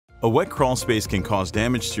A wet crawl space can cause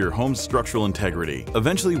damage to your home's structural integrity.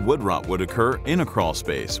 Eventually, wood rot would occur in a crawl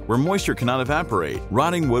space, where moisture cannot evaporate.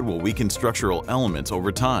 Rotting wood will weaken structural elements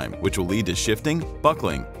over time, which will lead to shifting,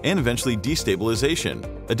 buckling, and eventually destabilization.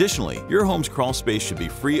 Additionally, your home's crawl space should be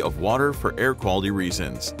free of water for air quality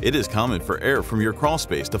reasons. It is common for air from your crawl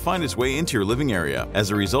space to find its way into your living area.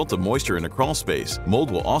 As a result of moisture in a crawl space, mold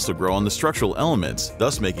will also grow on the structural elements,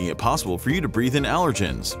 thus making it possible for you to breathe in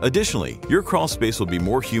allergens. Additionally, your crawl space will be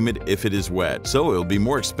more humid if it is wet, so it will be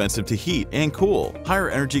more expensive to heat and cool. Higher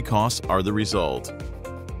energy costs are the result.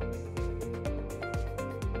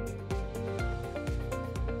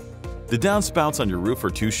 The downspouts on your roof are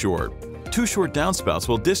too short. Too short downspouts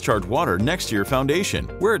will discharge water next to your foundation,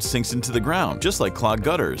 where it sinks into the ground, just like clogged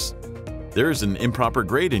gutters. There is an improper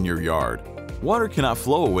grade in your yard. Water cannot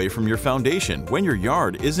flow away from your foundation when your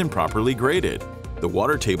yard is improperly graded. The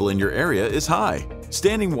water table in your area is high.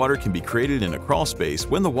 Standing water can be created in a crawl space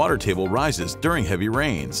when the water table rises during heavy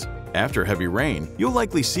rains. After heavy rain, you'll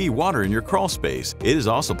likely see water in your crawl space. It is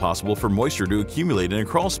also possible for moisture to accumulate in a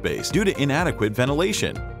crawl space due to inadequate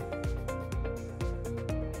ventilation.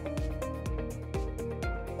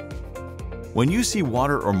 When you see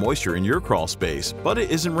water or moisture in your crawl space, but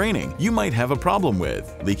it isn't raining, you might have a problem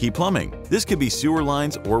with leaky plumbing. This could be sewer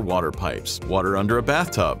lines or water pipes. Water under a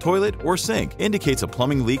bathtub, toilet, or sink indicates a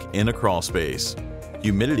plumbing leak in a crawl space.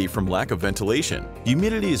 Humidity from lack of ventilation.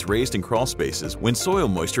 Humidity is raised in crawl spaces when soil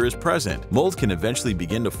moisture is present. Mold can eventually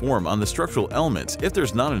begin to form on the structural elements if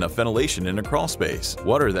there's not enough ventilation in a crawl space.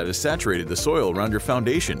 Water that has saturated the soil around your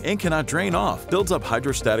foundation and cannot drain off builds up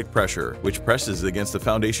hydrostatic pressure, which presses against the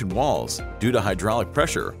foundation walls. Due to hydraulic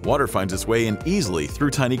pressure, water finds its way in easily through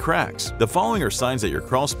tiny cracks. The following are signs that your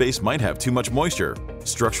crawl space might have too much moisture.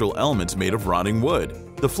 Structural elements made of rotting wood.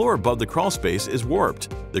 The floor above the crawl space is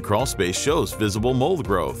warped. The crawl space shows visible mold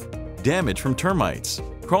growth. Damage from termites.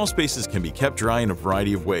 Crawl spaces can be kept dry in a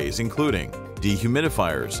variety of ways, including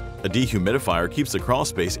dehumidifiers. A dehumidifier keeps the crawl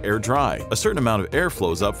space air dry. A certain amount of air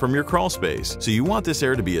flows up from your crawl space, so you want this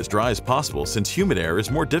air to be as dry as possible since humid air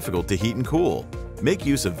is more difficult to heat and cool. Make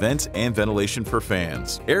use of vents and ventilation for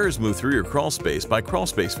fans. Air is moved through your crawl space by crawl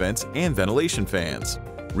space vents and ventilation fans.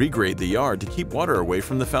 Regrade the yard to keep water away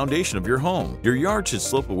from the foundation of your home. Your yard should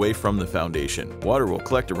slope away from the foundation. Water will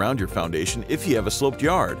collect around your foundation if you have a sloped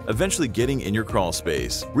yard, eventually getting in your crawl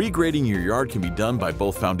space. Regrading your yard can be done by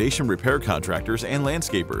both foundation repair contractors and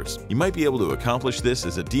landscapers. You might be able to accomplish this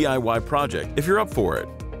as a DIY project if you're up for it.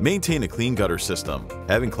 Maintain a clean gutter system.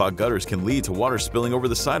 Having clogged gutters can lead to water spilling over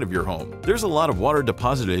the side of your home. There's a lot of water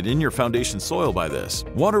deposited in your foundation soil by this.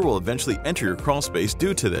 Water will eventually enter your crawl space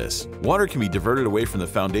due to this. Water can be diverted away from the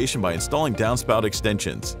foundation by installing downspout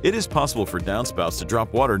extensions. It is possible for downspouts to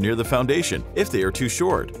drop water near the foundation if they are too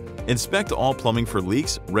short. Inspect all plumbing for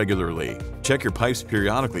leaks regularly. Check your pipes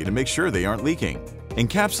periodically to make sure they aren't leaking.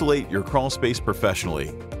 Encapsulate your crawl space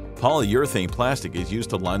professionally. Polyurethane plastic is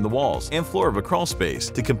used to line the walls and floor of a crawl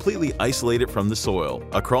space to completely isolate it from the soil.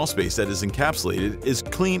 A crawl space that is encapsulated is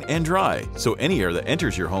clean and dry, so any air that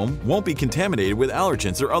enters your home won't be contaminated with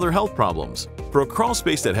allergens or other health problems. For a crawl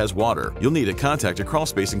space that has water, you'll need to contact a crawl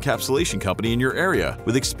space encapsulation company in your area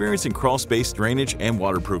with experience in crawl space drainage and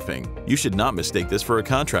waterproofing. You should not mistake this for a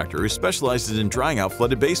contractor who specializes in drying out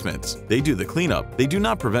flooded basements. They do the cleanup, they do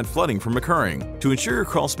not prevent flooding from occurring. To ensure your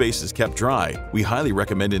crawl space is kept dry, we highly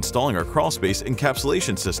recommend installing our crawl space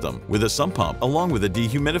encapsulation system with a sump pump along with a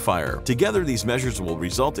dehumidifier. Together, these measures will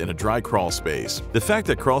result in a dry crawl space. The fact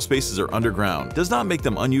that crawl spaces are underground does not make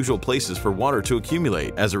them unusual places for water to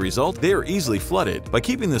accumulate. As a result, they are easily flooded. By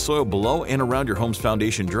keeping the soil below and around your home's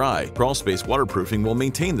foundation dry, crawl space waterproofing will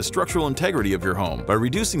maintain the structural integrity of your home by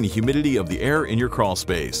reducing the humidity of the air in your crawl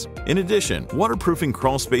space. In addition, waterproofing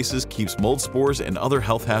crawl spaces keeps mold spores and other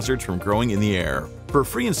health hazards from growing in the air. For a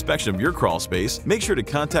free inspection of your crawl space, make sure to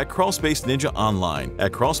contact Crawl Space Ninja online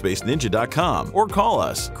at crawlspaceninja.com or call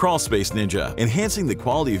us. Crawl Space Ninja, enhancing the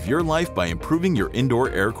quality of your life by improving your indoor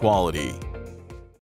air quality.